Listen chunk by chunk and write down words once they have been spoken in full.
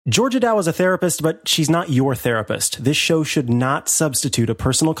Georgia Dow is a therapist, but she's not your therapist. This show should not substitute a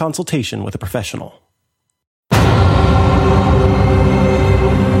personal consultation with a professional.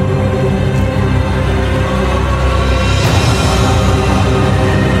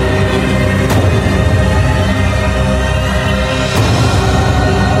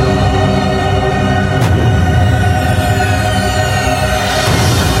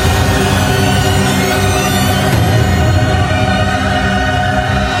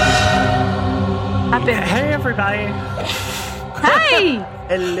 Hey, everybody. Hey!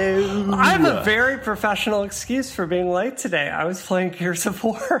 Hello. I have a very professional excuse for being late today. I was playing Gears of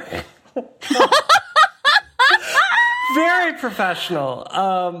War. Very professional.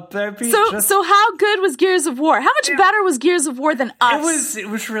 So how good was Gears of War? How much better was Gears of War than us? It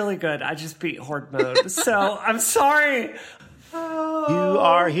was really good. I just beat Horde mode. So I'm sorry. You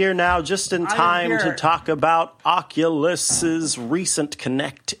are here now just in time to talk about Oculus's recent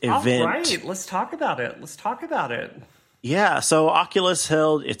Connect event. All right, let's talk about it. Yeah, so Oculus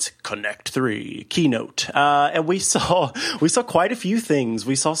held its Connect 3 keynote, and we saw quite a few things.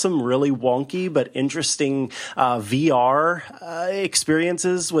 We saw some really wonky but interesting VR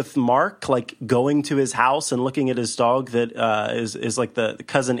experiences with Mark, like going to his house and looking at his dog that is like the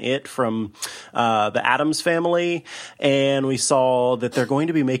cousin It from the Addams Family, and we saw that they're going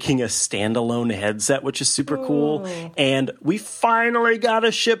to be making a standalone headset, which is super cool. And we finally got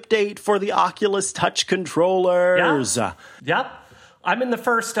a ship date for the Oculus Touch controllers. Yeah. Yep. I'm in the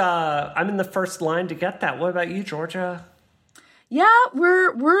first line to get that. What about you, Georgia? Yeah,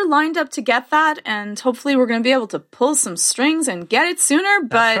 we're lined up to get that, and hopefully we're going to be able to pull some strings and get it sooner,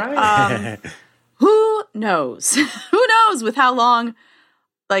 but right. Who knows? Who knows with how long,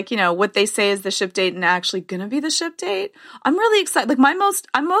 what they say is the ship date and actually going to be the ship date. I'm really excited.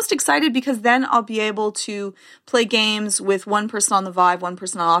 I'm most excited because then I'll be able to play games with one person on the Vive, one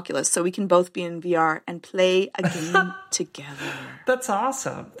person on Oculus, so we can both be in VR and play a game together. That's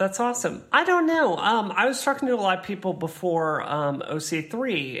awesome. I don't know. I was talking to a lot of people before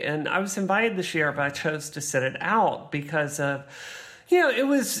OC3, and I was invited this year, but I chose to sit it out because of... it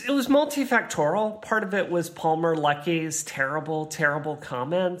was multifactorial. Part of it was Palmer Lucky's terrible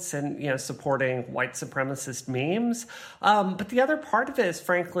comments and, supporting white supremacist memes. But the other part of it is,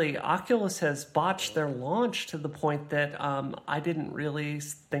 frankly, Oculus has botched their launch to the point that I didn't really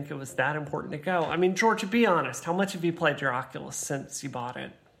think it was that important to go. I mean, Georgia, be honest. How much have you played your Oculus since you bought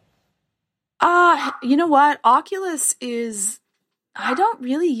it? You know what? Oculus is... I don't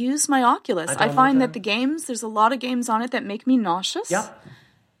really use my Oculus. I find that there's a lot of games on it that make me nauseous. Yep.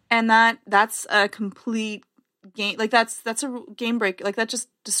 And that's a complete game. That's a game break. That just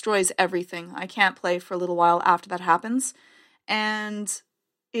destroys everything. I can't play for a little while after that happens. And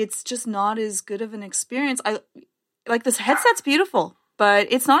it's just not as good of an experience. This headset's beautiful, but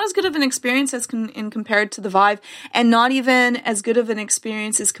it's not as good of an experience as compared to the Vive, and not even as good of an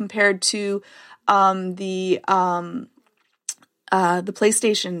experience as compared to the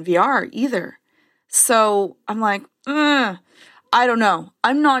PlayStation VR either. So I'm like, I don't know.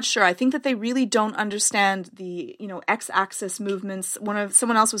 I'm not sure. I think that they really don't understand the, X-axis movements.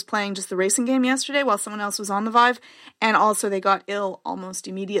 Someone else was playing just the racing game yesterday while someone else was on the Vive, and also they got ill almost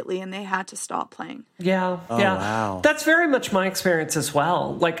immediately and they had to stop playing. Yeah. Wow. That's very much my experience as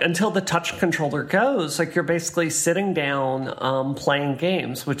well. Until the touch controller goes, you're basically sitting down playing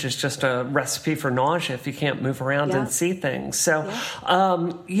games, which is just a recipe for nausea if you can't move around and see things. So,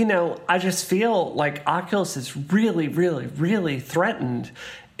 I just feel like Oculus is really, really, really threatened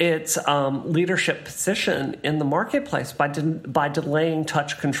its leadership position in the marketplace by delaying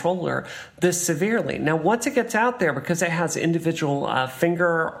touch controller this severely. Now, once it gets out there, because it has individual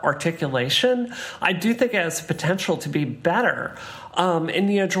finger articulation, I do think it has the potential to be better.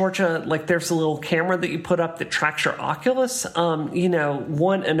 Georgia, there's a little camera that you put up that tracks your Oculus.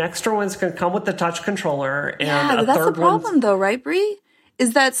 An extra one's going to come with the touch controller, and but that's the problem, though, right, Bree?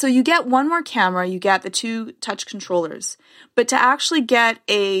 Is that so you get one more camera, you get the two touch controllers, but to actually get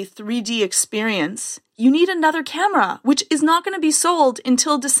a 3D experience, you need another camera, which is not going to be sold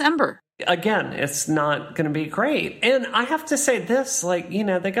until December. Again, it's not going to be great. And I have to say this,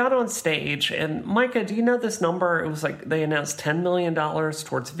 they got on stage, and Micah, do you know this number? It was they announced $10 million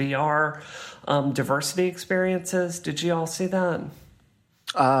towards VR diversity experiences. Did you all see that?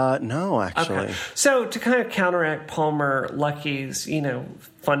 No, actually. Okay. So to kind of counteract Palmer Lucky's,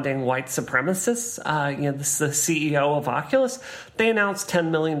 funding white supremacists, this is the CEO of Oculus, they announced $10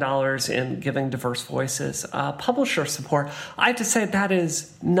 million in giving diverse voices publisher support. I have to say that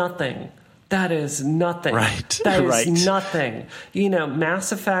is nothing That is nothing. Right. That is right. nothing.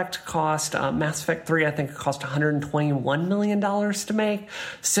 Mass Effect 3, I think it cost $121 million to make.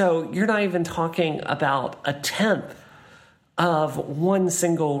 So you're not even talking about a tenth of one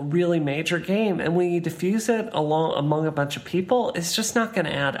single really major game. And when you diffuse it among a bunch of people, it's just not going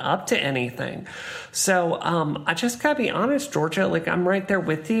to add up to anything. So I just got to be honest, Georgia, I'm right there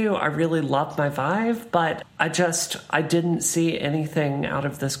with you. I really love my Vive, but I didn't see anything out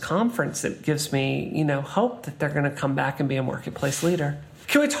of this conference that gives me, hope that they're going to come back and be a marketplace leader.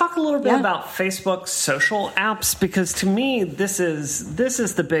 Can we talk a little bit about Facebook's social apps? Because to me, this is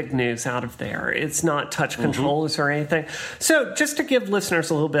the big news out of there. It's not touch controllers or anything. So just to give listeners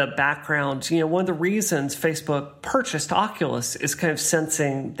a little bit of background, one of the reasons Facebook purchased Oculus is kind of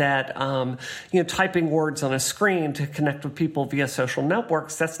sensing that, typing words on a screen to connect with people via social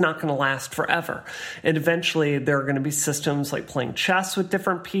networks, that's not going to last forever. And eventually there are going to be systems like playing chess with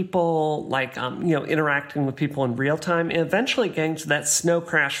different people, interacting with people in real time, and eventually getting to that snow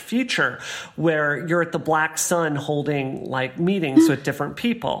crash future where you're at the Black Sun holding meetings with different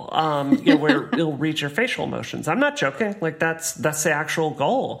people, where it'll read your facial emotions. I'm not joking. That's the actual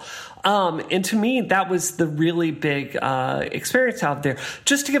goal. And to me, that was the really big experience out there.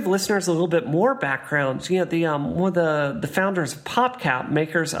 Just to give listeners a little bit more background, one of the founders of PopCap,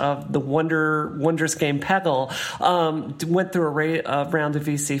 makers of the Wondrous game Peggle, went through a round of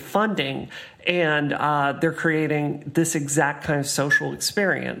VC funding. And they're creating this exact kind of social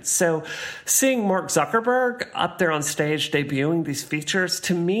experience. So seeing Mark Zuckerberg up there on stage debuting these features,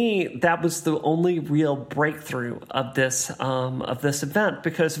 to me, that was the only real breakthrough of this event,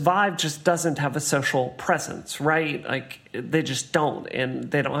 because Vive just doesn't have a social presence, right? They just don't,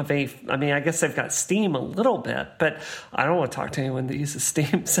 and they don't have any. I mean, I guess they've got Steam a little bit, but I don't want to talk to anyone that uses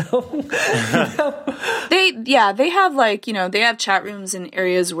Steam. So they have they have chat rooms and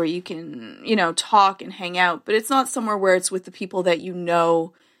areas where you can talk and hang out, but it's not somewhere where it's with the people that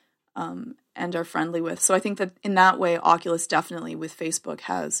and are friendly with. So I think that in that way, Oculus definitely with Facebook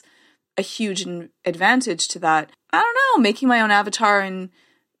has a huge advantage to that. I don't know, making my own avatar, and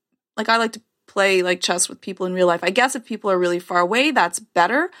I like to play chess with people in real life. I guess if people are really far away, that's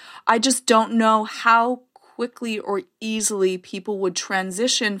better. I just don't know how quickly or easily people would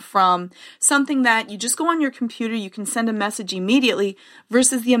transition from something that you just go on your computer, you can send a message immediately,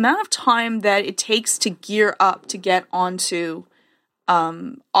 versus the amount of time that it takes to gear up to get onto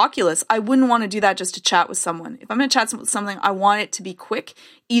Oculus. I wouldn't want to do that just to chat with someone. If I'm going to chat with something, I want it to be quick,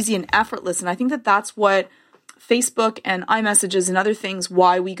 easy, and effortless. And I think that that's what Facebook and iMessages and other things,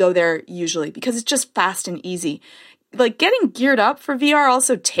 why we go there usually, because it's just fast and easy. Getting geared up for VR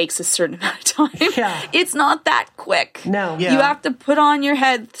also takes a certain amount of time. Yeah. It's not that quick. No. Yeah. You have to put on your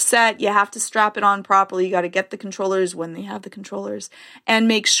headset. You have to strap it on properly. You got to get the controllers when they have the controllers and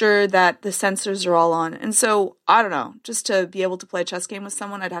make sure that the sensors are all on. And so, I don't know, just to be able to play a chess game with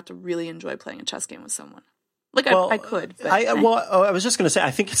someone, I'd have to really enjoy playing a chess game with someone. I could. But I was just going to say,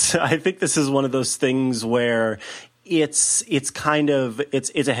 I think this is one of those things where it's ahead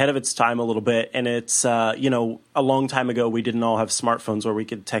of its time a little bit, and it's a long time ago we didn't all have smartphones where we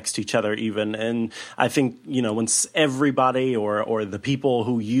could text each other even, and I think once everybody or the people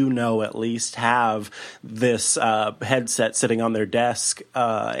who at least have this headset sitting on their desk,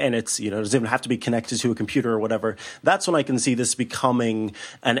 and it's doesn't even have to be connected to a computer or whatever, that's when I can see this becoming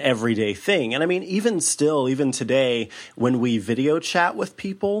an everyday thing. And I mean, even today when we video chat with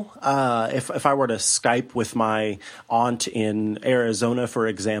people, if I were to Skype with my aunt in Arizona, for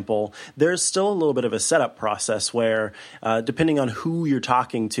example, there's still a little bit of a setup process where, depending on who you're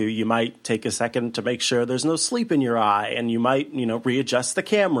talking to, you might take a second to make sure there's no sleep in your eye, and you might, readjust the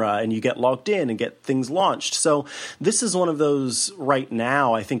camera, and you get logged in and get things launched. So this is one of those right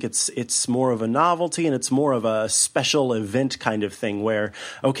now. I think it's more of a novelty, and it's more of a special event kind of thing where,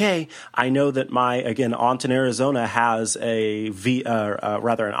 okay, I know that my aunt in Arizona has an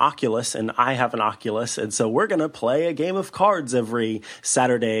Oculus, and I have an Oculus, and so we're gonna play a game of cards every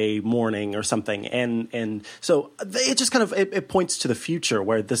Saturday morning or something. And so it just kind of, it points to the future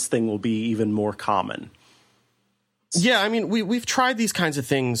where this thing will be even more common. Yeah, I mean, we've tried these kinds of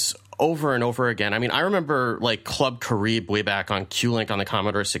things over and over again. I mean, I remember Club Carib way back on Q-Link on the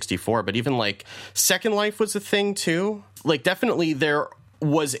Commodore 64, but even Second Life was a thing too. Definitely there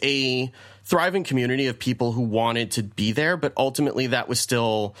was a thriving community of people who wanted to be there, but ultimately that was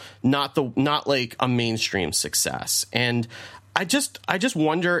still not a mainstream success. And I just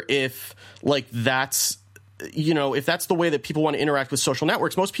wonder if that's if that's the way that people want to interact with social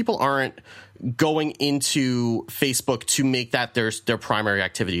networks, most people aren't going into Facebook to make that their primary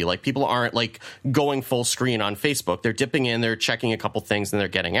activity. Like, people aren't like going full screen on Facebook. They're dipping in, they're checking a couple things, and they're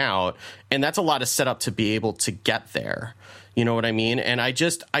getting out. And that's a lot of setup to be able to get there. You know what I mean? And I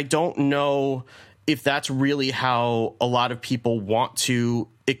don't know if that's really how a lot of people want to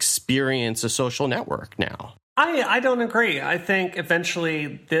experience a social network now. I don't agree. I think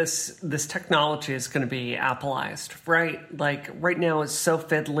eventually this technology is going to be Appleized, right? Like, right now it's so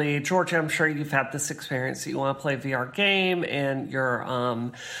fiddly. Georgia, I'm sure you've had this experience that you want to play a VR game and your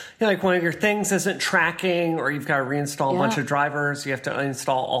like one of your things isn't tracking, or you've got to reinstall a bunch of drivers. You have to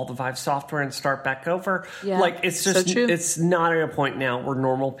uninstall all the Vive software and start back over. Yeah, like, it's just it's not at a point now where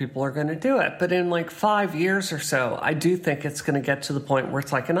normal people are going to do it. But in like 5 years or so, I do think it's going to get to the point where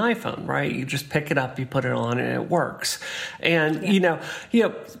it's like an iPhone, right? You just pick it up, you put it on, and it works. And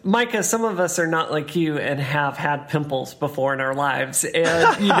Micah, some of us are not like you and have had pimples before in our lives,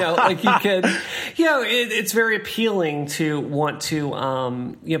 and like, you can, it's very appealing to want to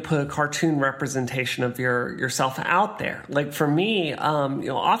put a cartoon representation of yourself out there. Like, for me,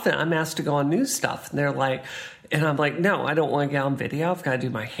 often I'm asked to go on news stuff, and they're like, and I'm like, no, I don't want to get on video. I've got to do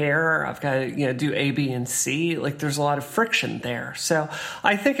my hair. I've got to, do A, B, and C. Like, there's a lot of friction there. So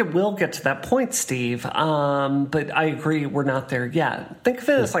I think it will get to that point, Steve. But I agree, we're not there yet. Think of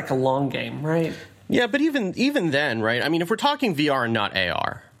it as like a long game, right? Yeah, but even then, right? I mean, if we're talking VR and not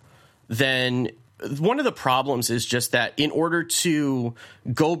AR, then one of the problems is just that in order to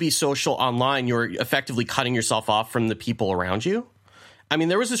go be social online, you're effectively cutting yourself off from the people around you. I mean,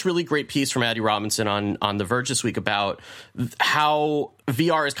 there was this really great piece from Addie Robinson on The Verge this week about how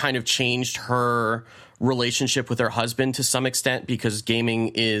VR has kind of changed her relationship with her husband to some extent, because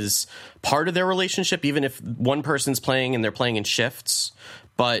gaming is part of their relationship, even if one person's playing and they're playing in shifts.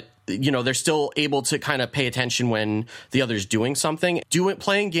 But, they're still able to kind of pay attention when the other's doing something.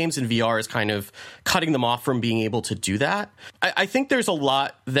 Playing games in VR is kind of cutting them off from being able to do that. I think there's a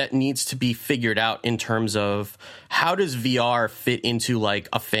lot that needs to be figured out in terms of how does VR fit into like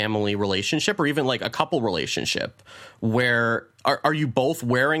a family relationship, or even like a couple relationship, where are you both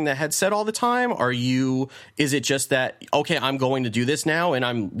wearing the headset all the time? Is it just that, okay, I'm going to do this now and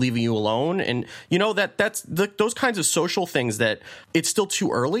I'm leaving you alone? And that's those kinds of social things that it's still too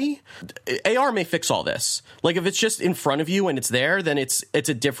early. AR may fix all this. Like, if it's just in front of you and it's there, then it's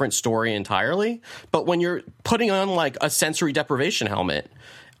a different story entirely. But when you're putting on like a sensory deprivation helmet,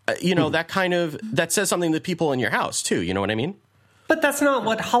 that says something to people in your house too. You know what I mean? But that's not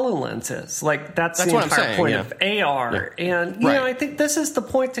what HoloLens is. Like, that's the entire point of AR. Yeah. And, I think this is the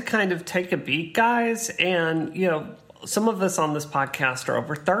point to kind of take a beat, guys. And, some of us on this podcast are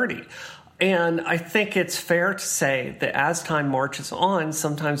over 30. And I think it's fair to say that as time marches on,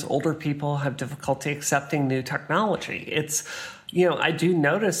 sometimes older people have difficulty accepting new technology. It's, I do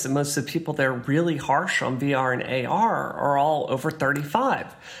notice that most of the people that are really harsh on VR and AR are all over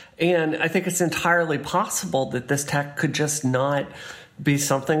 35. And I think it's entirely possible that this tech could just not be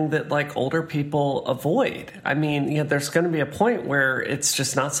something that like older people avoid. I mean, there's going to be a point where it's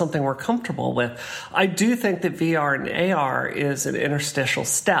just not something we're comfortable with. I do think that VR and AR is an interstitial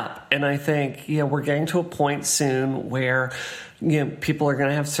step. And I think, we're getting to a point soon where people are going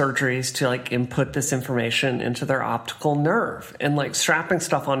to have surgeries to like input this information into their optical nerve, and like strapping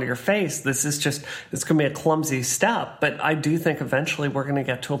stuff onto your face. It's going to be a clumsy step, but I do think eventually we're going to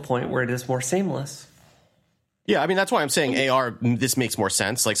get to a point where it is more seamless. Yeah, I mean, that's why I'm saying AR, this makes more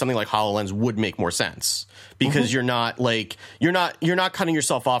sense. Like, something like HoloLens would make more sense, because you're not cutting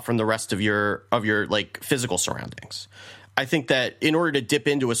yourself off from the rest of your like physical surroundings. I think that in order to dip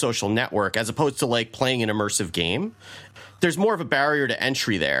into a social network, as opposed to like playing an immersive game, there's more of a barrier to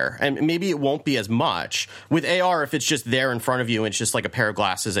entry there. And maybe it won't be as much. With AR, if it's just there in front of you and it's just like a pair of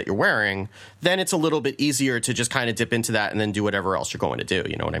glasses that you're wearing, then it's a little bit easier to just kind of dip into that and then do whatever else you're going to do.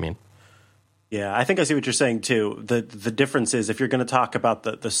 You know what I mean? Yeah, I think I see what you're saying too. The difference is, if you're going to talk about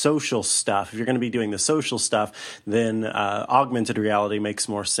the social stuff, if you're going to be doing the social stuff, then augmented reality makes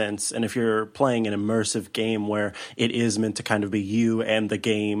more sense. And if you're playing an immersive game where it is meant to kind of be you and the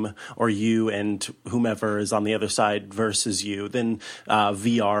game, or you and whomever is on the other side versus you, then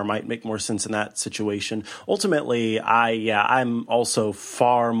VR might make more sense in that situation. Ultimately, I'm also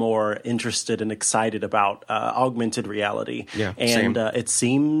far more interested and excited about augmented reality. Yeah, and it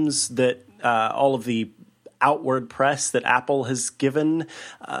seems that all of the outward press that Apple has given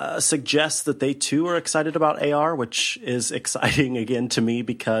suggests that they too are excited about AR, which is exciting again to me,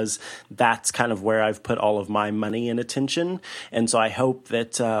 because that's kind of where I've put all of my money and attention. And so I hope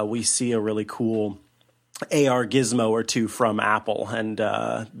that we see a really cool AR gizmo or two from Apple, and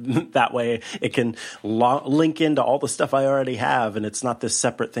that way it can link into all the stuff I already have, and it's not this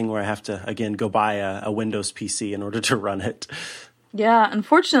separate thing where I have to, again, go buy a Windows PC in order to run it. Yeah,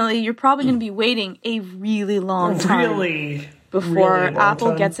 unfortunately, you're probably going to be waiting a really long time before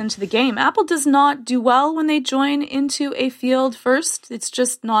Apple gets into the game. Apple does not do well when they join into a field first. It's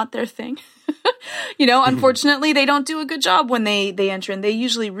just not their thing. Unfortunately, they don't do a good job when they enter in. They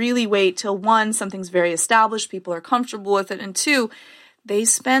usually really wait till, one, something's very established, people are comfortable with it, and two, they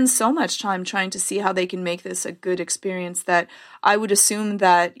spend so much time trying to see how they can make this a good experience that I would assume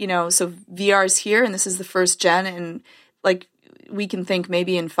that, so VR is here and this is the first gen, and we can think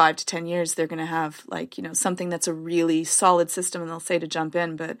maybe in 5 to 10 years they're going to have something that's a really solid system and they'll say to jump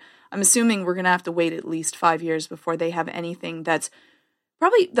in. But I'm assuming we're going to have to wait at least 5 years before they have anything that's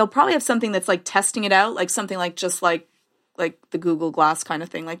they'll probably have something that's testing it out, something just like the Google Glass kind of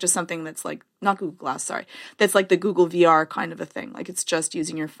thing, just something that's not Google Glass, sorry, that's the Google VR kind of a thing. It's just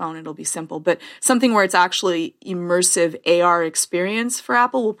using your phone, it'll be simple, but something where it's actually immersive AR experience for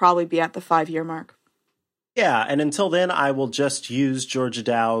Apple will probably be at the 5-year mark. Yeah, and until then, I will just use Georgia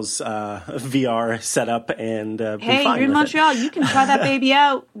Dow's VR setup and be fine with it. Hey, you're in Montreal. You can try that baby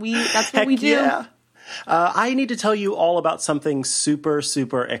out. That's what we do. Yeah. I need to tell you all about something super,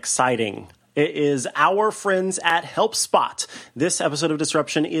 super exciting. It is our friends at HelpSpot. This episode of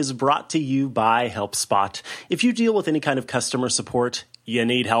Disruption is brought to you by HelpSpot. If you deal with any kind of customer support, you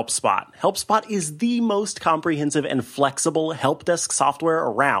need HelpSpot. HelpSpot is the most comprehensive and flexible help desk software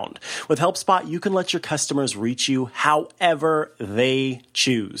around. With HelpSpot, you can let your customers reach you however they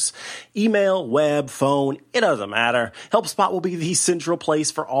choose. Email, web, phone, it doesn't matter. HelpSpot will be the central place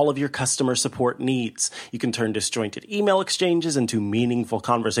for all of your customer support needs. You can turn disjointed email exchanges into meaningful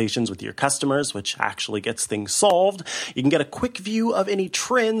conversations with your customers, which actually gets things solved. You can get a quick view of any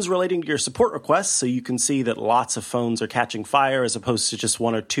trends relating to your support requests, so you can see that lots of phones are catching fire as opposed to just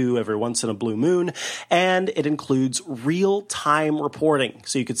one or two every once in a blue moon. And it includes real-time reporting,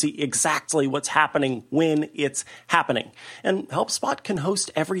 so you can see exactly what's happening when it's happening. And HelpSpot can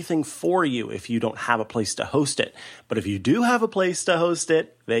host everything for you if you don't have a place to host it. But if you do have a place to host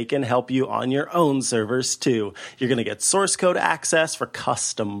it, they can help you on your own servers too. You're going to get source code access for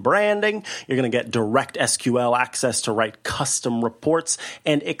custom branding. You're going to get direct SQL access to write custom reports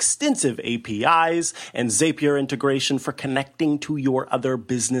and extensive APIs and Zapier integration for connecting to your other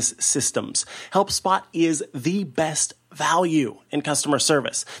business systems. HelpSpot is the best value in customer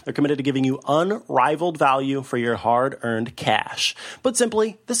service. They're committed to giving you unrivaled value for your hard-earned cash. But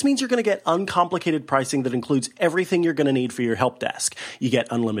simply, this means you're going to get uncomplicated pricing that includes everything you're going to need for your help desk. You get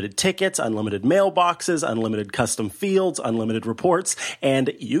unlimited tickets, unlimited mailboxes, unlimited custom fields, unlimited reports,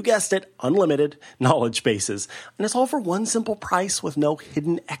 and you guessed it, unlimited knowledge bases. And it's all for one simple price with no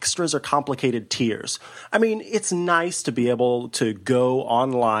hidden extras or complicated tiers. I mean, it's nice to be able to go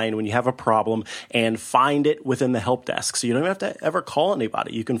online when you have a problem and find it within the help desk. So you don't have to ever call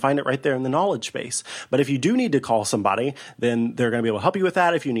anybody. You can find it right there in the knowledge base. But if you do need to call somebody, then they're going to be able to help you with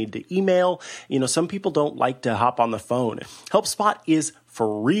that. If you need to email, some people don't like to hop on the phone. HelpSpot is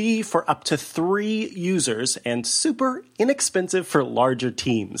free for up to 3 users and super inexpensive for larger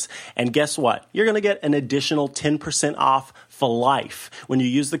teams. And guess what? You're going to get an additional 10% off for life when you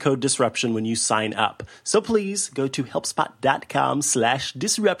use the code DISRUPTION when you sign up. So please go to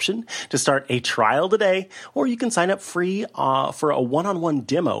helpspot.com/disruption to start a trial today, or you can sign up free for a one-on-one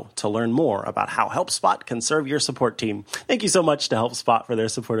demo to learn more about how HelpSpot can serve your support team. Thank you so much to HelpSpot for their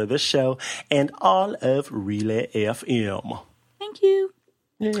support of this show and all of Relay FM. Thank you.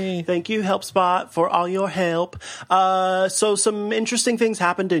 Yay. Thank you, HelpSpot, for all your help. So some interesting things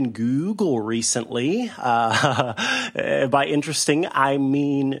happened in Google recently. By interesting, I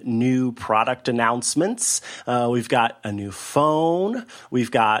mean new product announcements. We've got a new phone. We've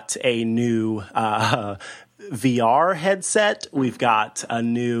got a new VR headset. We've got a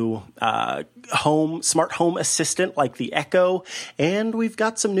new smart home assistant like the Echo, and we've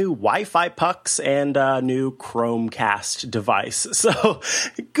got some new Wi-Fi pucks and a new Chromecast device. So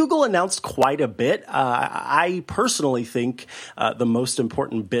Google announced quite a bit. I personally think the most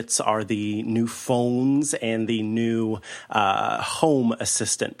important bits are the new phones and the new home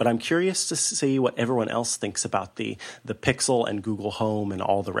assistant, but I'm curious to see what everyone else thinks about the Pixel and Google Home and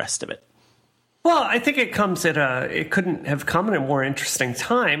all the rest of it. Well, I think it couldn't have come at a more interesting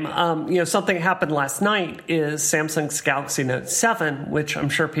time. Something happened last night is Samsung's Galaxy Note 7, which I'm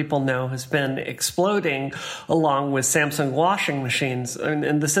sure people know has been exploding along with Samsung washing machines.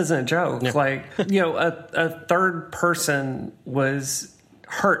 And this isn't a joke. Yeah. A third person was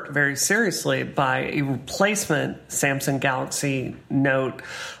hurt very seriously by a replacement Samsung Galaxy Note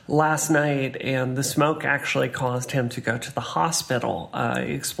last night, and the smoke actually caused him to go to the hospital. It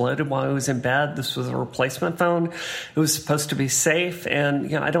exploded while he was in bed. This was a replacement phone. It was supposed to be safe,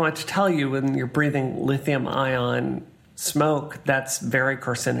 and I don't have to tell you, when you're breathing lithium-ion smoke, that's very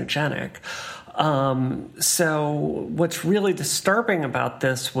carcinogenic. So what's really disturbing about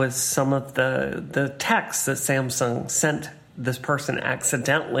this was some of the texts that Samsung sent this person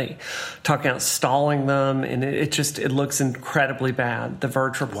accidentally, talking about stalling them, and it looks incredibly bad. The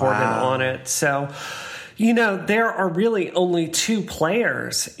Verge reported on it. So, there are really only two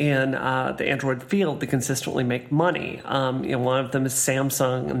players in the Android field that consistently make money. One of them is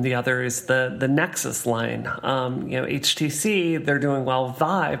Samsung, and the other is the Nexus line. HTC, they're doing well with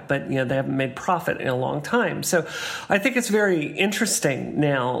Vive, but they haven't made profit in a long time. So I think it's very interesting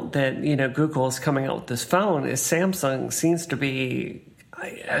now that Google is coming out with this phone, as Samsung seems to be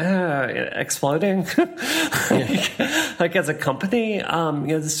exploding like as a company.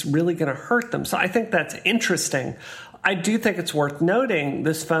 This is really going to hurt them. So I think that's interesting. I do think it's worth noting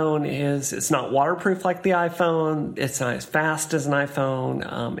this phone it's not waterproof like the iPhone. It's not as fast as an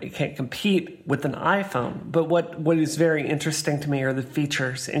iPhone. It can't compete with an iPhone. But what is very interesting to me are the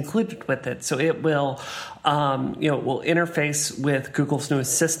features included with it. So it will interface with Google's new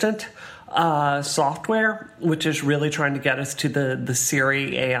Assistant software, which is really trying to get us to the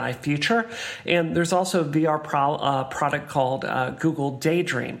Siri AI feature. And there's also a VR product called Google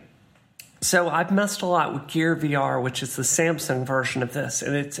Daydream. So I've messed a lot with Gear VR, which is the Samsung version of this,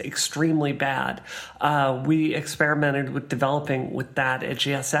 and it's extremely bad. We experimented with developing with that at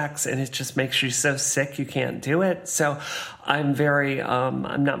GSX, and it just makes you so sick you can't do it. So I'm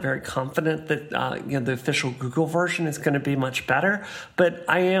not very confident that the official Google version is going to be much better. But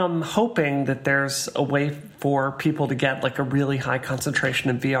I am hoping that there's a way for people to get like a really high concentration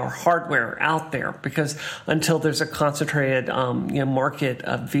of VR hardware out there, because until there's a concentrated market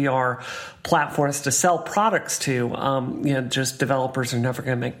of VR platforms to sell products to, just developers are never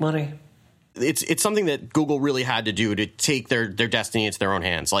going to make money. It's something that Google really had to do to take their destiny into their own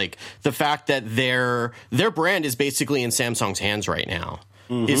hands. Like the fact that their brand is basically in Samsung's hands right now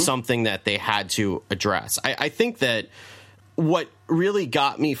is something that they had to address. I think that what really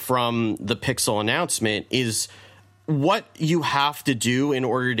got me from the Pixel announcement is what you have to do in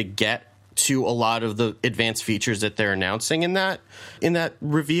order to get to a lot of the advanced features that they're announcing in that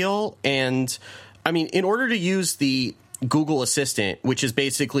reveal. And I mean, in order to use the Google Assistant, which is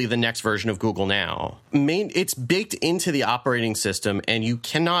basically the next version of Google Now, it's baked into the operating system, and you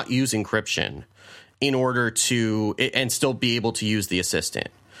cannot use encryption in order to and still be able to use the assistant.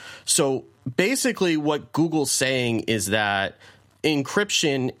 So basically what Google's saying is that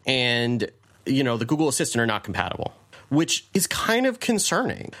encryption and the Google Assistant are not compatible, which is kind of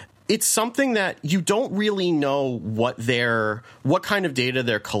concerning. It's something that you don't really know what kind of data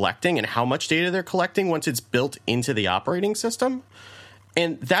they're collecting and how much data they're collecting once it's built into the operating system.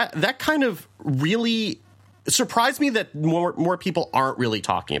 And that kind of really surprised me that more people aren't really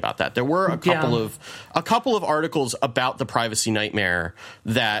talking about that. There were a couple of articles about the privacy nightmare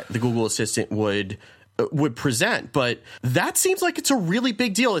that the Google Assistant would present, but that seems like it's a really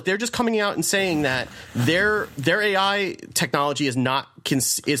big deal that they're just coming out and saying that their AI technology is not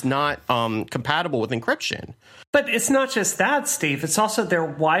compatible with encryption. But it's not just that, Steve. It's also their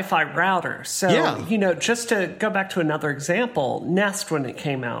Wi-Fi router. So, just to go back to another example, Nest, when it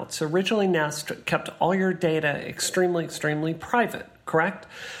came out. So originally Nest kept all your data extremely, extremely private, correct?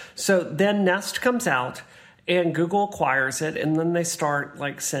 So then Nest comes out, and Google acquires it, and then they start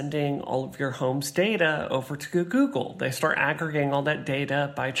sending all of your home's data over to Google. They start aggregating all that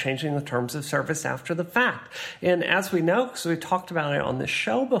data by changing the terms of service after the fact. And as we know, because we talked about it on the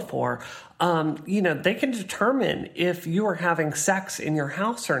show before, they can determine if you are having sex in your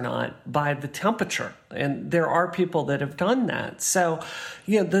house or not by the temperature. And there are people that have done that. So,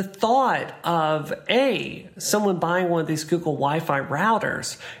 the thought of someone buying one of these Google Wi-Fi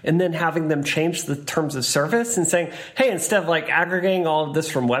routers and then having them change the terms of service and saying, hey, instead of aggregating all of this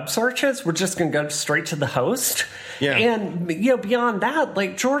from web searches, we're just going to go straight to the host. Yeah. And, beyond that,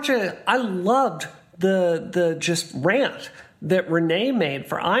 Georgia, I loved the just rant that Renee made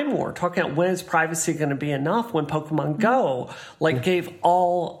for iMore, talking about when is privacy going to be enough when Pokemon Go gave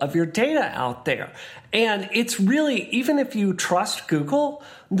all of your data out there. And it's really, even if you trust Google,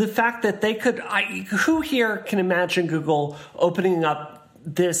 the fact that they could, who here can imagine Google opening up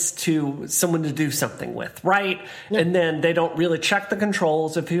this to someone to do something with, right? Yeah. And then they don't really check the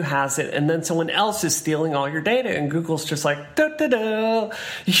controls of who has it, and then someone else is stealing all your data, and Google's just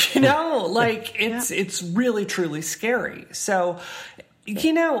it's really truly scary. So,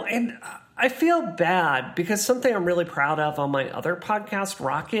 And I feel bad because something I'm really proud of on my other podcast,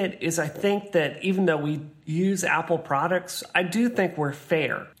 Rocket, is I think that even though we use Apple products, I do think we're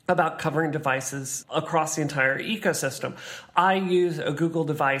fair about covering devices across the entire ecosystem. I use a Google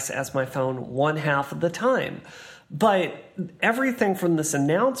device as my phone 1/2 of the time. But everything from this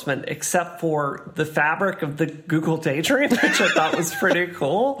announcement, except for the fabric of the Google Daydream, which I thought was pretty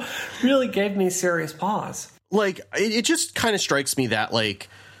cool, really gave me serious pause. Like, it just kind of strikes me that, like,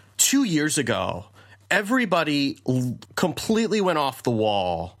 2 years ago, everybody completely went off the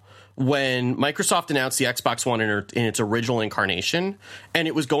wall when Microsoft announced the Xbox One in its original incarnation, and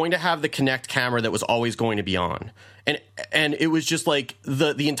it was going to have the Kinect camera that was always going to be on. And it was just like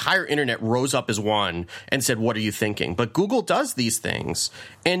the entire internet rose up as one and said, what are you thinking? But Google does these things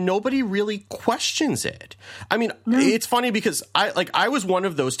and nobody really questions it. I mean, It's funny because I was one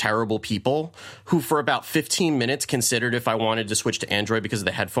of those terrible people who for about 15 minutes considered if I wanted to switch to Android because of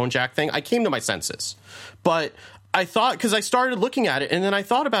the headphone jack thing. I came to my senses. But I thought, because I started looking at it and then I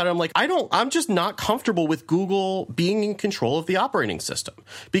thought about it, I'm like, I'm just not comfortable with Google being in control of the operating system.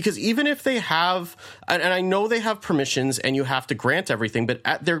 Because even if they have, and I know they have permissions and you have to grant everything, but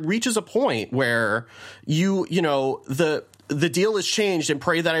there reaches a point where the deal is changed and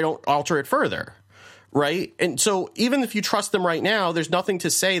pray that I don't alter it further. Right. And so even if you trust them right now, there's nothing to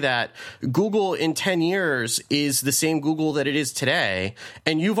say that Google in 10 years is the same Google that it is today.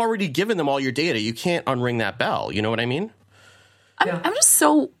 And you've already given them all your data. You can't unring that bell. You know what I mean? I'm just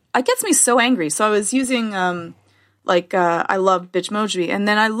it gets me so angry. So I was using, I love Bitmoji. And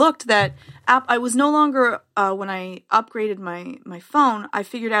then I looked that I was no longer, when I upgraded my phone, I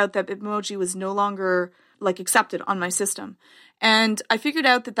figured out that Bitmoji was no longer accepted on my system. And I figured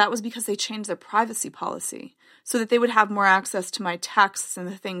out that was because they changed their privacy policy so that they would have more access to my texts and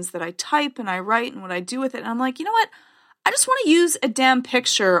the things that I type and I write and what I do with it. And I'm like, you know what? I just want to use a damn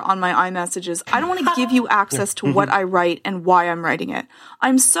picture on my iMessages. I don't want to give you access to what I write and why I'm writing it.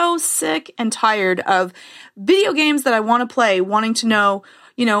 I'm so sick and tired of video games that I want to play, wanting to know,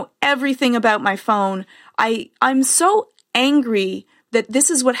 everything about my phone. I'm so angry that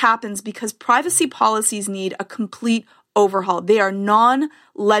this is what happens because privacy policies need a complete overhaul. They are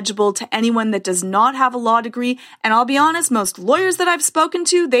non-legible to anyone that does not have a law degree. And I'll be honest, most lawyers that I've spoken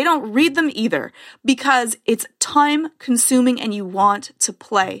to, they don't read them either because it's time consuming and you want to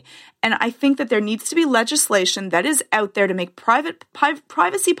play. And I think that there needs to be legislation that is out there to make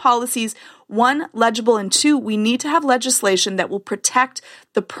privacy policies, one, legible, and two, we need to have legislation that will protect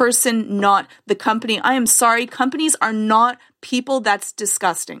the person, not the company. I am sorry, companies are not people. That's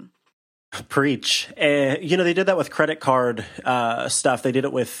disgusting. Preach. They did that with credit card stuff. They did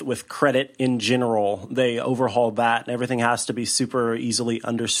it with credit in general. They overhauled that, and everything has to be super easily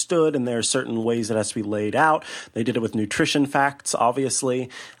understood, and there are certain ways it has to be laid out. They did it with nutrition facts, obviously.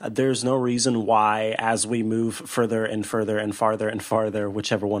 There's no reason why, as we move further and further and farther and farther,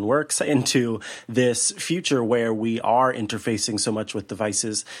 whichever one works, into this future where we are interfacing so much with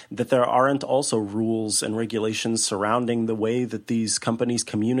devices, that there aren't also rules and regulations surrounding the way that these companies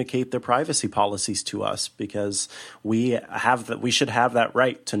communicate their privacy policies to us, because we should have that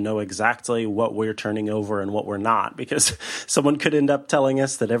right to know exactly what we're turning over and what we're not, because someone could end up telling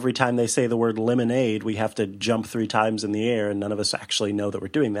us that every time they say the word lemonade, we have to jump 3 times in the air, and none of us actually know that we're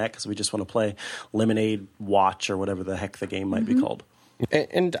doing that because we just want to play Lemonade Watch or whatever the heck the game might be called.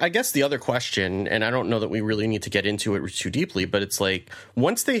 And I guess the other question, and I don't know that we really need to get into it too deeply, but it's like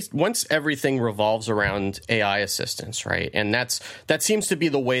once everything revolves around AI assistance, right? And that seems to be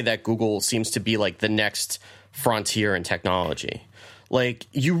the way that Google seems to be like the next frontier in technology. Like,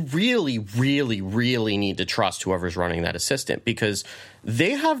 you really, really, really need to trust whoever's running that assistant, because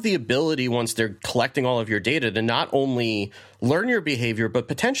they have the ability, once they're collecting all of your data, to not only learn your behavior, but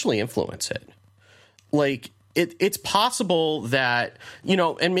potentially influence it. Like, it's possible that,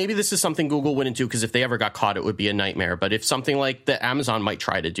 and maybe this is something Google wouldn't do, because if they ever got caught, it would be a nightmare. But if something like that Amazon might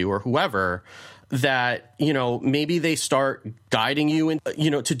try to do, or whoever, that, maybe they start guiding you and,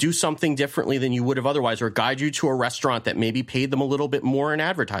 to do something differently than you would have otherwise, or guide you to a restaurant that maybe paid them a little bit more in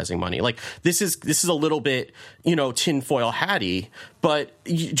advertising money. Like, this is a little bit, tinfoil hatty, but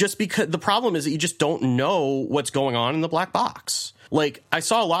just because the problem is that you just don't know what's going on in the black box. Like, I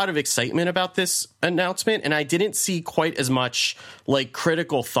saw a lot of excitement about this announcement, and I didn't see quite as much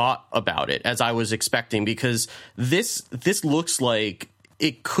critical thought about it as I was expecting, because this looks like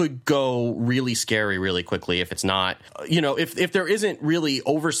it could go really scary really quickly if it's not, if there isn't really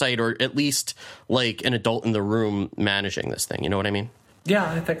oversight, or at least an adult in the room managing this thing. You know what I mean? Yeah,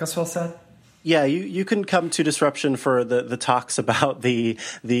 I think that's well said. Yeah, you can come to Disruption for the talks about the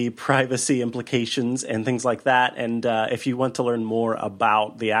privacy implications and things like that. And if you want to learn more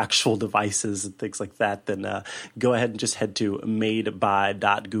about the actual devices and things like that, then go ahead and just head to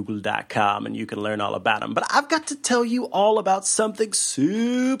madeby.google.com and you can learn all about them. But I've got to tell you all about something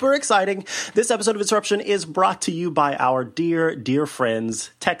super exciting. This episode of Disruption is brought to you by our dear, dear friends,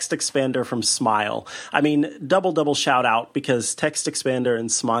 Text Expander from Smile. I mean, double shout out, because Text Expander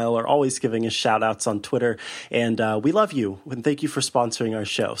and Smile are always giving us shout outs on Twitter, and we love you and thank you for sponsoring our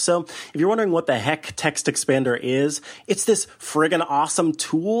show. So if you're wondering what the heck Text Expander is, it's this friggin' awesome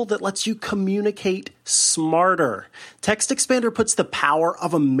tool that lets you communicate smarter. Text Expander puts the power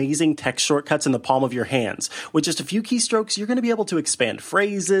of amazing text shortcuts in the palm of your hands. With just a few keystrokes, you're going to be able to expand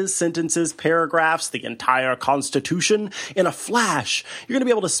phrases, sentences, paragraphs, the entire Constitution in a flash. You're going to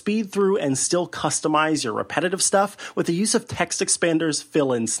be able to speed through and still customize your repetitive stuff with the use of Text Expander's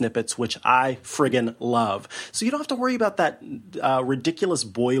fill-in snippets, which I friggin' love. So you don't have to worry about that ridiculous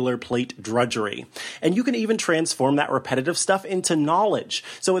boilerplate drudgery. And you can even transform that repetitive stuff into knowledge.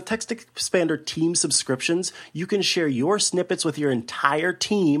 So with Text Expander Team subscriptions, you can share your snippets with your entire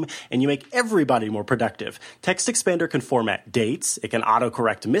team and you make everybody more productive. Text Expander can format dates, it can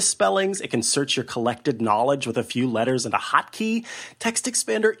autocorrect misspellings, it can search your collected knowledge with a few letters and a hotkey. Text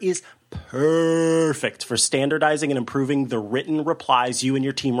Expander is perfect for standardizing and improving the written replies you and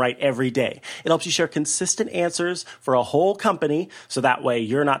your team write every day. It helps you share consistent answers for a whole company, so that way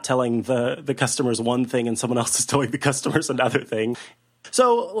you're not telling the customers one thing and someone else is telling the customers another thing.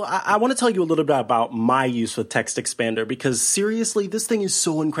 So I want to tell you a little bit about my use with Text Expander, because seriously, this thing is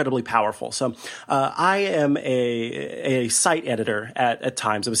so incredibly powerful. So I am a site editor at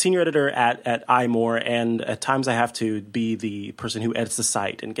times. I'm a senior editor at iMore, and at times I have to be the person who edits the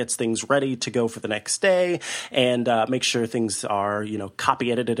site and gets things ready to go for the next day and make sure things are,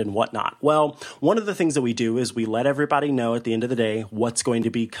 copy edited and whatnot. Well, one of the things that we do is we let everybody know at the end of the day what's going to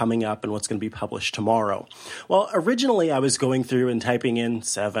be coming up and what's going to be published tomorrow. Well, originally I was going through and typing in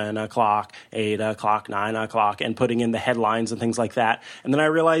 7 o'clock, 8 o'clock, 9 o'clock, and putting in the headlines and things like that. And then I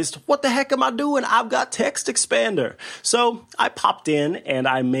realized, what the heck am I doing? I've got Text Expander. So I popped in and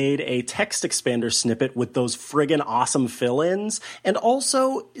I made a Text Expander snippet with those friggin' awesome fill-ins and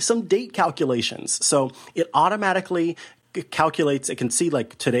also some date calculations. So it automatically calculates, it can see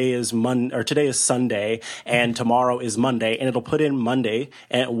like today is Sunday and tomorrow is Monday, and it'll put in Monday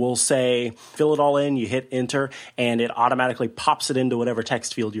and it will say fill it all in, you hit enter, and it automatically pops it into whatever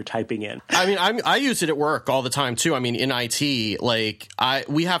text field you're typing in. I mean, I use it at work all the time too. I mean, in IT,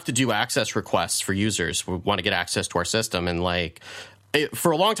 we have to do access requests for users who want to get access to our system, and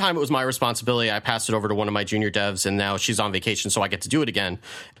for a long time, it was my responsibility. I passed it over to one of my junior devs, and now she's on vacation, so I get to do it again.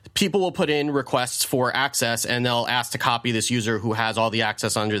 People will put in requests for access, and they'll ask to copy this user who has all the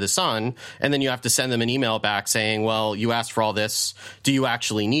access under the sun, and then you have to send them an email back saying, well, you asked for all this. Do you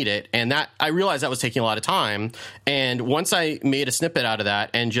actually need it? And that I realized that was taking a lot of time. And once I made a snippet out of that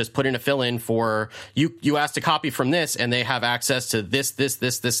and just put in a fill-in for, you asked to copy from this, and they have access to this,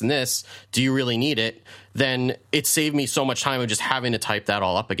 and this. Do you really need it? Then it saved me so much time of just having to type that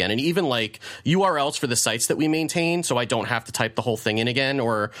all up again. And even URLs for the sites that we maintain, so I don't have to type the whole thing in again,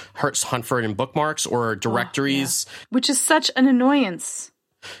 or hunt for it in bookmarks or directories. Yeah. Which is such an annoyance.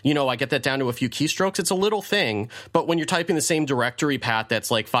 I get that down to a few keystrokes. It's a little thing, but when you're typing the same directory path that's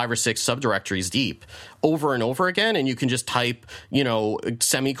like 5 or 6 subdirectories deep over and over again, and you can just type,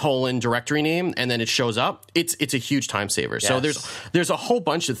 semicolon directory name, and then it shows up, it's a huge time saver. Yes. So there's a whole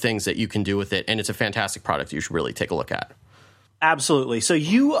bunch of things that you can do with it, and it's a fantastic product you should really take a look at. Absolutely. So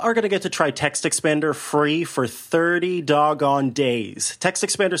you are going to get to try Text Expander free for 30 doggone days. Text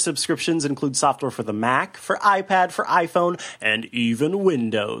Expander subscriptions include software for the Mac, for iPad, for iPhone, and even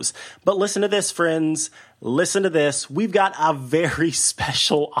Windows. But listen to this, friends. Listen to this. We've got a very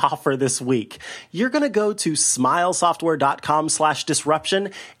special offer this week. You're going to go to smilesoftware.com/disruption,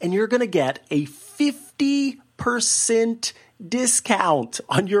 and you're going to get a 50% discount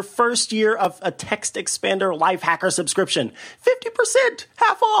on your first year of a Text Expander Lifehacker subscription. 50%,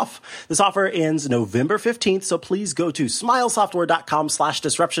 half off. This offer ends November 15th, so please go to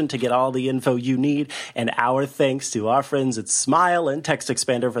smilesoftware.com/disruption to get all the info you need. And our thanks to our friends at Smile and Text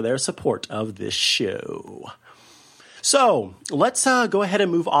Expander for their support of this show. So let's go ahead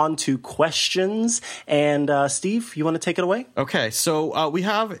and move on to questions. And Steve, you want to take it away? Okay, so we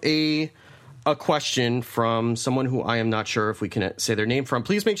have a question from someone who I am not sure if we can say their name from.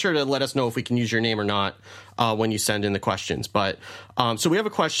 Please make sure to let us know if we can use your name or not when you send in the questions. But so we have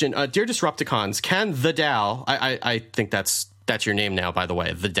a question. Dear Disrupticons, can the DAO, I think that's your name now, by the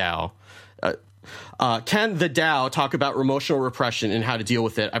way, the DAO. Can the Tao talk about emotional repression and how to deal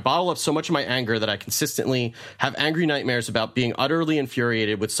with it? I bottle up so much of my anger that I consistently have angry nightmares about being utterly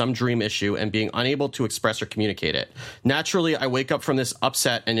infuriated with some dream issue and being unable to express or communicate it. Naturally, I wake up from this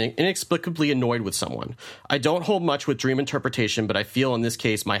upset and inexplicably annoyed with someone. I don't hold much with dream interpretation, but I feel in this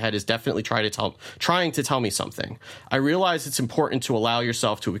case my head is definitely trying to tell me something. I realize it's important to allow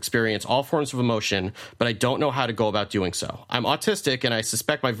yourself to experience all forms of emotion, but I don't know how to go about doing so. I'm autistic, and I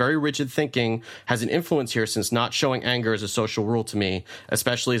suspect my very rigid thinking has an influence here, since not showing anger is a social rule to me,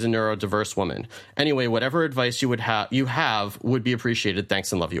 especially as a neurodiverse woman. Anyway, whatever advice you have would be appreciated.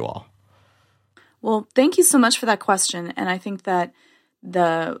 Thanks and love you all. Well, thank you so much for that question. And I think that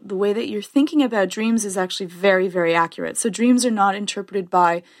the way that you're thinking about dreams is actually very, very accurate. So dreams are not interpreted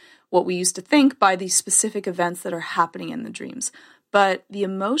by what we used to think, by the specific events that are happening in the dreams. But the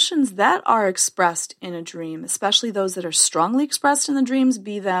emotions that are expressed in a dream, especially those that are strongly expressed in the dreams,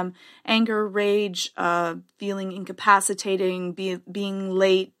 be them anger, rage, feeling incapacitating, being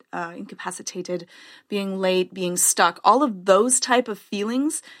late, incapacitated, being late, being stuck, all of those type of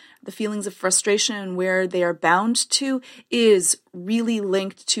feelings, the feelings of frustration and where they are bound to, is really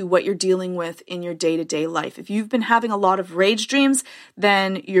linked to what you're dealing with in your day-to-day life. If you've been having a lot of rage dreams,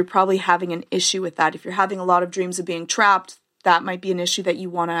 then you're probably having an issue with that. If you're having a lot of dreams of being trapped, that might be an issue that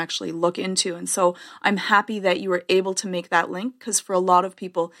you want to actually look into. And so I'm happy that you were able to make that link, because for a lot of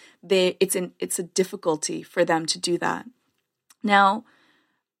people, it's a difficulty for them to do that. Now,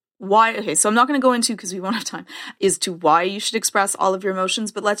 why? Okay, so I'm not going to go into, because we won't have time, is to why you should express all of your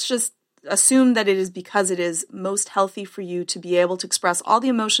emotions, but let's just assume that it is because it is most healthy for you to be able to express all the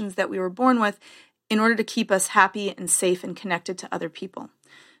emotions that we were born with in order to keep us happy and safe and connected to other people.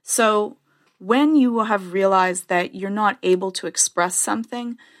 So when you have realized that you're not able to express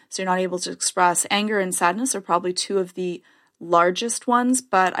something, so you're not able to express anger and sadness are probably two of the largest ones,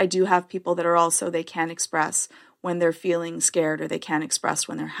 but I do have people that are also, they can express when they're feeling scared, or they can express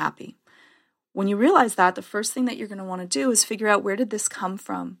when they're happy. When you realize that, the first thing that you're going to want to do is figure out, where did this come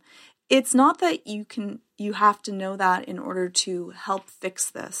from? It's not that you have to know that in order to help fix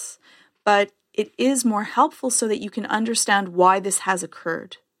this, but it is more helpful so that you can understand why this has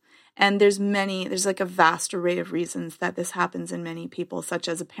occurred. And there's like a vast array of reasons that this happens in many people, such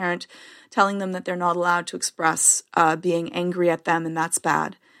as a parent telling them that they're not allowed to express being angry at them, and that's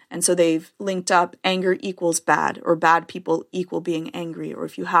bad. And so they've linked up anger equals bad, or bad people equal being angry. Or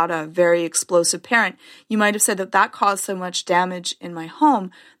if you had a very explosive parent, you might have said that caused so much damage in my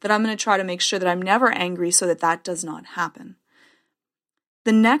home that I'm going to try to make sure that I'm never angry so that does not happen.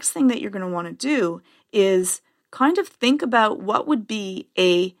 The next thing that you're going to want to do is kind of think about what would be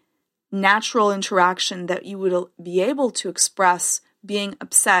a natural interaction that you would be able to express being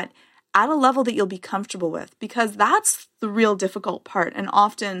upset at a level that you'll be comfortable with, because that's the real difficult part. And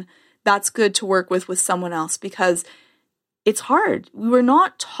often that's good to work with someone else, because it's hard. We were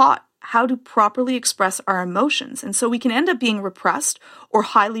not taught how to properly express our emotions. And so we can end up being repressed or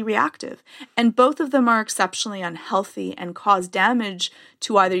highly reactive. And both of them are exceptionally unhealthy and cause damage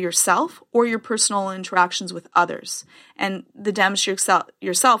to either yourself or your personal interactions with others. And the damage to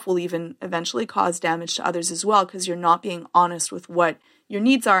yourself will even eventually cause damage to others as well, because you're not being honest with what your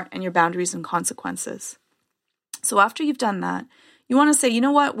needs are and your boundaries and consequences. So after you've done that, you want to say, you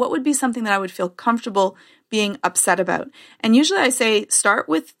know what would be something that I would feel comfortable being upset about? And usually I say, start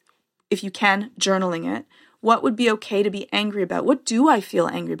with, if you can, journaling it. What would be okay to be angry about? What do I feel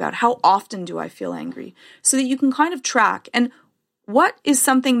angry about? How often do I feel angry? So that you can kind of track. And what is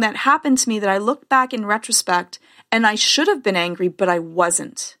something that happened to me that I look back in retrospect and I should have been angry, but I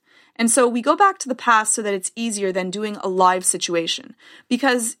wasn't? And so we go back to the past so that it's easier than doing a live situation.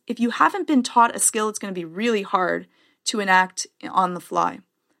 Because if you haven't been taught a skill, it's going to be really hard to enact on the fly.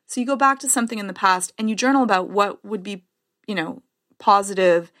 So you go back to something in the past and you journal about what would be,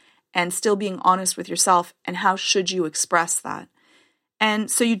 positive and still being honest with yourself, and how should you express that. And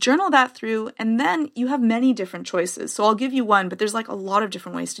so you journal that through, and then you have many different choices. So I'll give you one, but there's like a lot of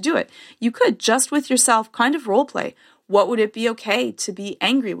different ways to do it. You could just with yourself kind of role play. What would it be okay to be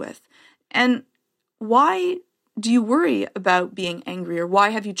angry with? And why do you worry about being angry, or why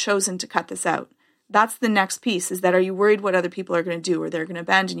have you chosen to cut this out? That's the next piece, is that, are you worried what other people are going to do, or they're going to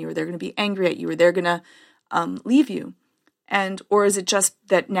abandon you, or they're going to be angry at you, or they're going to leave you? Or is it just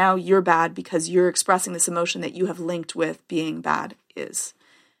that now you're bad because you're expressing this emotion that you have linked with being bad is?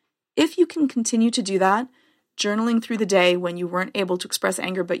 If you can continue to do that, journaling through the day when you weren't able to express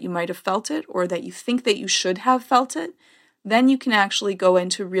anger but you might have felt it, or that you think that you should have felt it, then you can actually go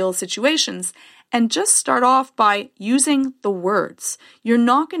into real situations and just start off by using the words. You're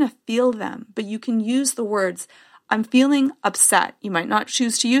not going to feel them, but you can use the words. I'm feeling upset. You might not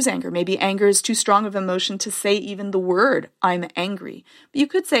choose to use anger. Maybe anger is too strong of emotion to say even the word, I'm angry. But you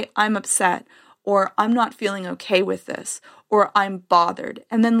could say, I'm upset, or I'm not feeling okay with this, or I'm bothered.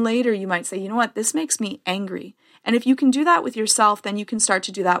 And then later you might say, you know what, this makes me angry. And if you can do that with yourself, then you can start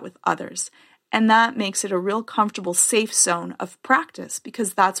to do that with others. And that makes it a real comfortable, safe zone of practice,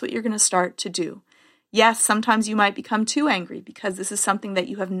 because that's what you're going to start to do. Yes, sometimes you might become too angry because this is something that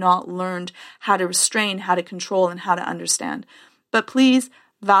you have not learned how to restrain, how to control, and how to understand. But please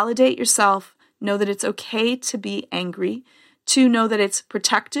validate yourself. Know that it's okay to be angry. 2, know that it's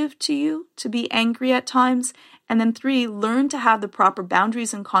protective to you to be angry at times. And then 3, learn to have the proper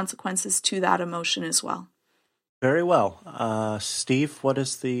boundaries and consequences to that emotion as well. Very well. Steve, what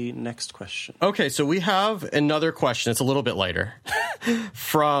is the next question? Okay, so we have another question. It's a little bit lighter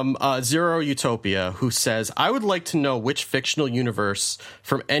from Zero Utopia, who says, I would like to know which fictional universe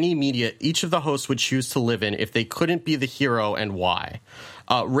from any media each of the hosts would choose to live in if they couldn't be the hero, and why.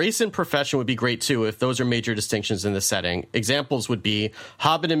 Race and profession would be great, too, if those are major distinctions in the setting. Examples would be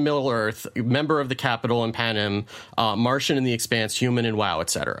Hobbit in Middle-earth, member of the Capitol in Panem, Martian in The Expanse, human in WoW,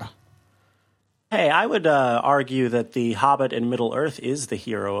 etc. Hey, I would argue that the Hobbit in Middle-earth is the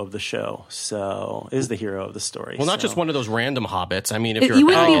hero of the show, is the hero of the story. Well, not just one of those random hobbits. I mean, if you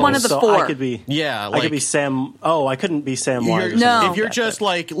wouldn't be one of the 4. I could be, like, I could be Sam. Oh, I couldn't be Sam Wise. No. If you're just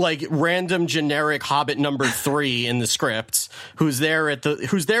like random generic Hobbit number 3 in the scripts, who's there at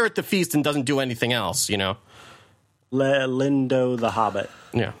the feast and doesn't do anything else, you know? Lindo the Hobbit.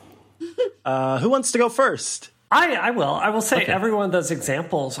 Yeah. Who wants to go first? I will. I will say every one of those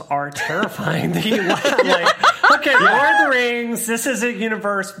examples are terrifying. Okay, Lord of the Rings, this is a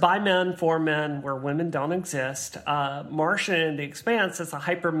universe by men, for men, where women don't exist. Martian and The Expanse is a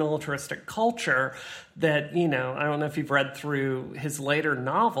hyper-militaristic culture that, you know, I don't know if you've read through his later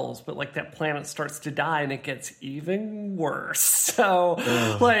novels, but like that planet starts to die and it gets even worse. So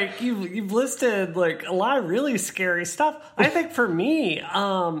like you've listed like a lot of really scary stuff. I think for me,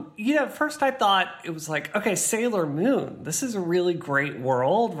 at first I thought it was like, okay, Sailor Moon, this is a really great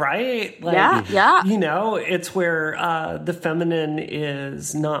world, right? Like, yeah. You know, it's where the feminine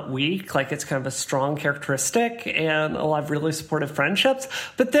is not weak, like it's kind of a strong characteristic, and a lot of really supportive friendships.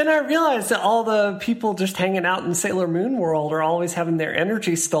 But then I realized that all the people just hanging out in Sailor Moon world are always having their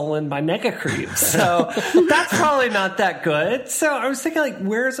energy stolen by mega creeps. So that's probably not that good. So I was thinking, like,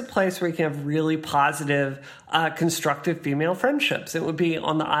 where's a place where you can have really positive, constructive female friendships? It would be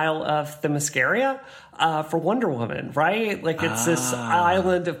on the Isle of Themyscira for Wonder Woman, right? Like, it's this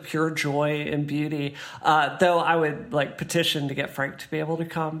island of pure joy and beauty. Though I would like petition to get Frank to be able to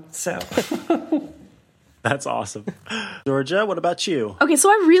come. So. That's awesome. Georgia, what about you? Okay,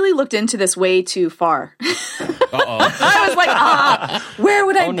 so I really looked into this way too far. I was like, where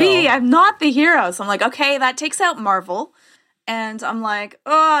would I be? I'm not the hero. So I'm like, okay, that takes out Marvel. And I'm like,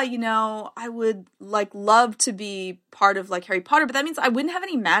 I would like love to be part of like Harry Potter, but that means I wouldn't have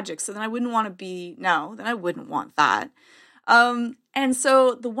any magic. So then I wouldn't want to then I wouldn't want that. And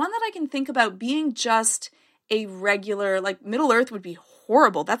so the one that I can think about being just a regular, like Middle-earth would be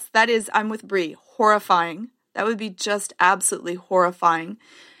horrible. I'm with Brie, horrifying. That would be just absolutely horrifying.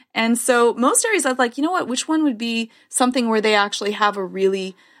 And so most areas I'd like, you know what, which one would be something where they actually have a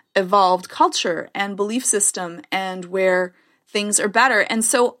really evolved culture and belief system and where things are better. And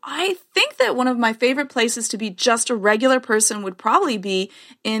so I think that one of my favorite places to be just a regular person would probably be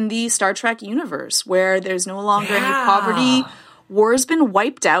in the Star Trek universe, where there's no longer any poverty. War's been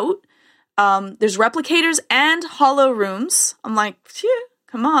wiped out. There's replicators and hollow rooms. I'm like,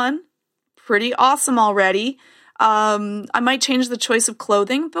 come on. Pretty awesome already. I might change the choice of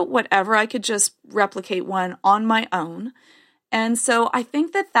clothing, but whatever. I could just replicate one on my own. And so I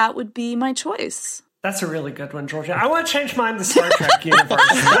think that would be my choice. That's a really good one, Georgia. I want to change mine to Star Trek universe.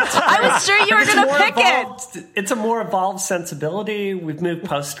 I was sure you were going to pick it. It's a more evolved sensibility. We've moved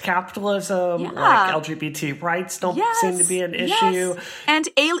post-capitalism. Like LGBT rights don't seem to be an issue. And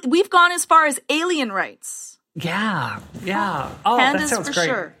we've gone as far as alien rights. Yeah. Oh, Pandas that sounds for great.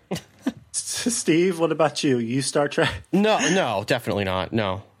 Sure. Steve, what about you? You Star Trek? No, definitely not.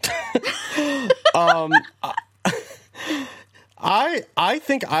 No. I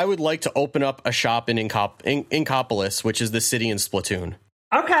think I would like to open up a shop in Inkopolis, which is the city in Splatoon.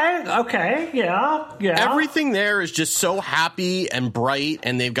 Okay, yeah. Everything there is just so happy and bright,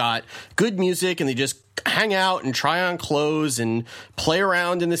 and they've got good music, and they just hang out and try on clothes and play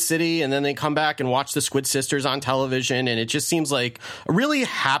around in the city, and then they come back and watch the Squid Sisters on television, and it just seems like a really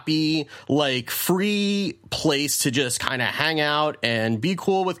happy, like, free place to just kind of hang out and be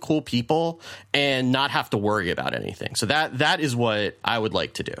cool with cool people and not have to worry about anything. So that is what I would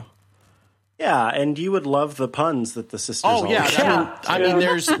like to do. Yeah, and you would love the puns that the sisters. Oh yeah, Yeah. I mean,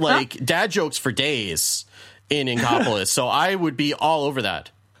 there's like dad jokes for days in Inkopolis, so I would be all over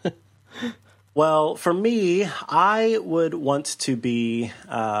that. Well, for me, I would want to be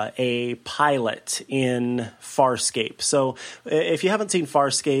a pilot in Farscape. So if you haven't seen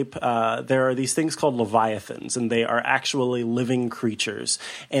Farscape, there are these things called Leviathans, and they are actually living creatures.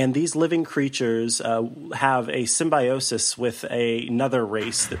 And these living creatures have a symbiosis with another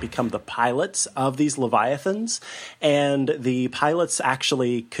race that become the pilots of these Leviathans. And the pilots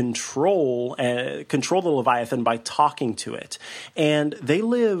actually control the Leviathan by talking to it. And they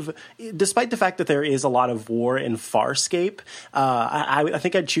live, despite the fact that there is a lot of war in Farscape, I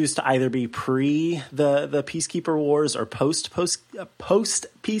think I'd choose to either be pre the Peacekeeper Wars or post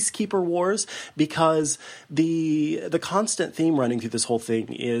Peacekeeper Wars, because the constant theme running through this whole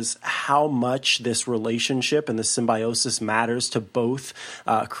thing is how much this relationship and the symbiosis matters to both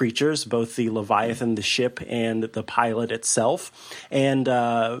creatures, both the Leviathan, the ship, and the pilot itself. And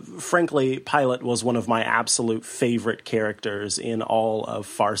frankly, Pilot was one of my absolute favorite characters in all of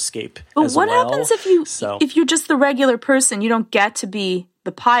Farscape. But what happens if you're just the regular person? You don't get to be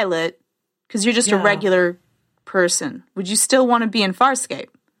the pilot because you're just a regular person. Would you still want to be in Farscape?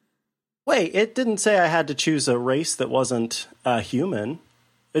 Wait, it didn't say I had to choose a race that wasn't human.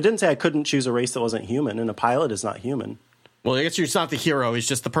 It didn't say I couldn't choose a race that wasn't human, and a pilot is not human. Well, I guess you're not the hero. He's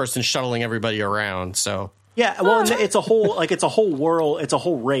just the person shuttling everybody around, so... Yeah, well, it's a whole world, it's a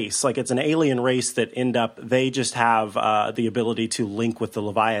whole race. Like, it's an alien race that they just have the ability to link with the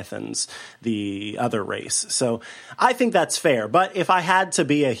Leviathans, the other race. So I think that's fair. But if I had to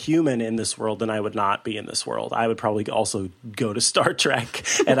be a human in this world, then I would not be in this world. I would probably also go to Star Trek,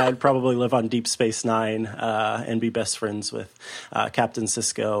 and I'd probably live on Deep Space Nine and be best friends with Captain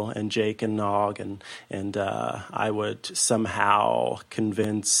Sisko and Jake and Nog, and I would somehow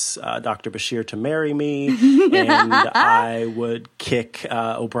convince Dr. Bashir to marry me. And I would kick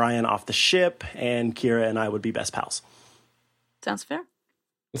O'Brien off the ship, and Kira and I would be best pals. Sounds fair.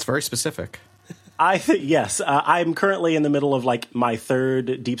 It's very specific. Yes. I'm currently in the middle of my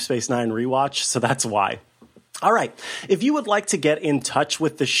third Deep Space Nine rewatch, so that's why. All right. If you would like to get in touch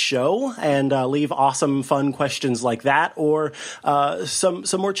with the show and leave awesome, fun questions like that, or some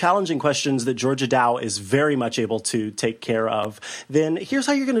more challenging questions that Georgia Dow is very much able to take care of, then here's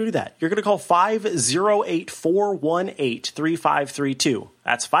how you're going to do that. You're going to call 508-418-3532.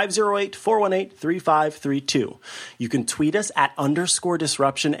 That's 508-418-3532. You can tweet us at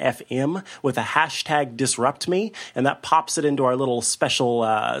 _DisruptionFM with a hashtag DisruptMe, and that pops it into our little special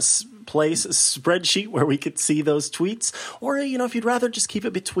spreadsheet where we could see those tweets. Or, if you'd rather just keep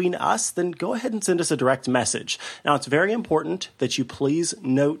it between us, then go ahead and send us a direct message. Now, it's very important that you please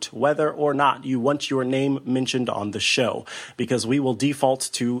note whether or not you want your name mentioned on the show, because we will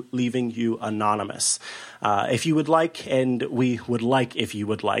default to leaving you anonymous. If you would like, and we would like if you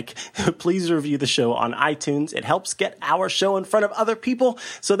would like, please review the show on iTunes. It helps get our show in front of other people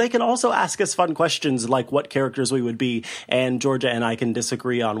so they can also ask us fun questions like what characters we would be, and Georgia and I can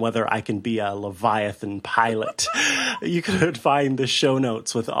disagree on whether I can be a Leviathan pilot. You could find the show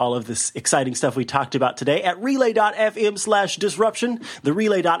notes with all of this exciting stuff we talked about today at relay.fm/disruption. The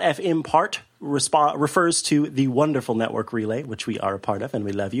relay.fm part refers to the wonderful network Relay, which we are a part of, and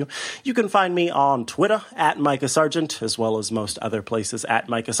we love you. You can find me on Twitter at Micah Sargent, as well as most other places at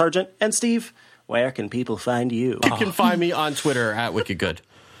Micah Sargent. And Steve, where can people find you? You can find me on Twitter at WickedGood.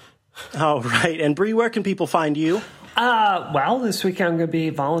 All right. And Bree, where can people find you? Well, this week I'm going to be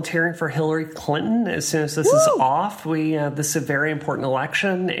volunteering for Hillary Clinton as soon as this is off. This is a very important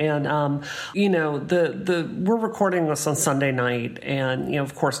election, and we're recording this on Sunday night, and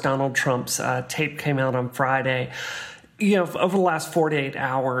of course Donald Trump's tape came out on Friday. Over the last 48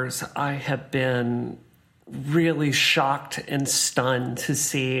 hours, I have been really shocked and stunned to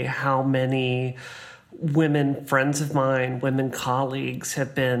see how many women friends of mine, women colleagues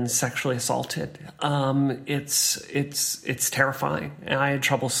have been sexually assaulted. It's terrifying. And I had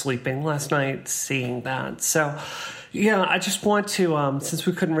trouble sleeping last night seeing that. So, I just want to, since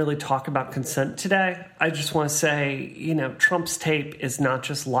we couldn't really talk about consent today, I just want to say, Trump's tape is not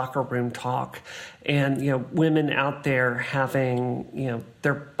just locker room talk. And, women out there having,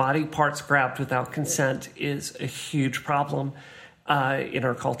 their body parts grabbed without consent is a huge problem in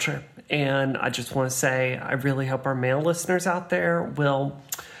our culture. And I just want to say, I really hope our male listeners out there will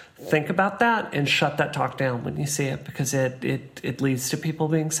think about that and shut that talk down when you see it, because it leads to people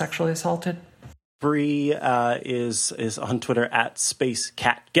being sexually assaulted. Bree is on Twitter at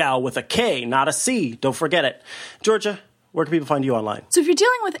SpaceCatGal with a K, not a C. Don't forget it. Georgia, where can people find you online? So if you're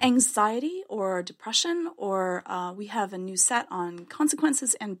dealing with anxiety or depression, or we have a new set on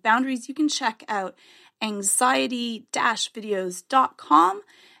consequences and boundaries, you can check out anxiety-videos.com.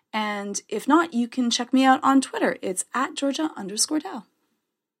 And if not, you can check me out on Twitter. It's @Georgia_Dow.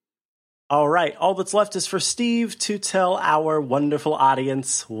 All right. All that's left is for Steve to tell our wonderful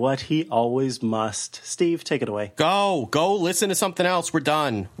audience what he always must. Steve, take it away. Go listen to something else. We're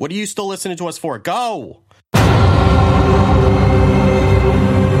done. What are you still listening to us for? Go.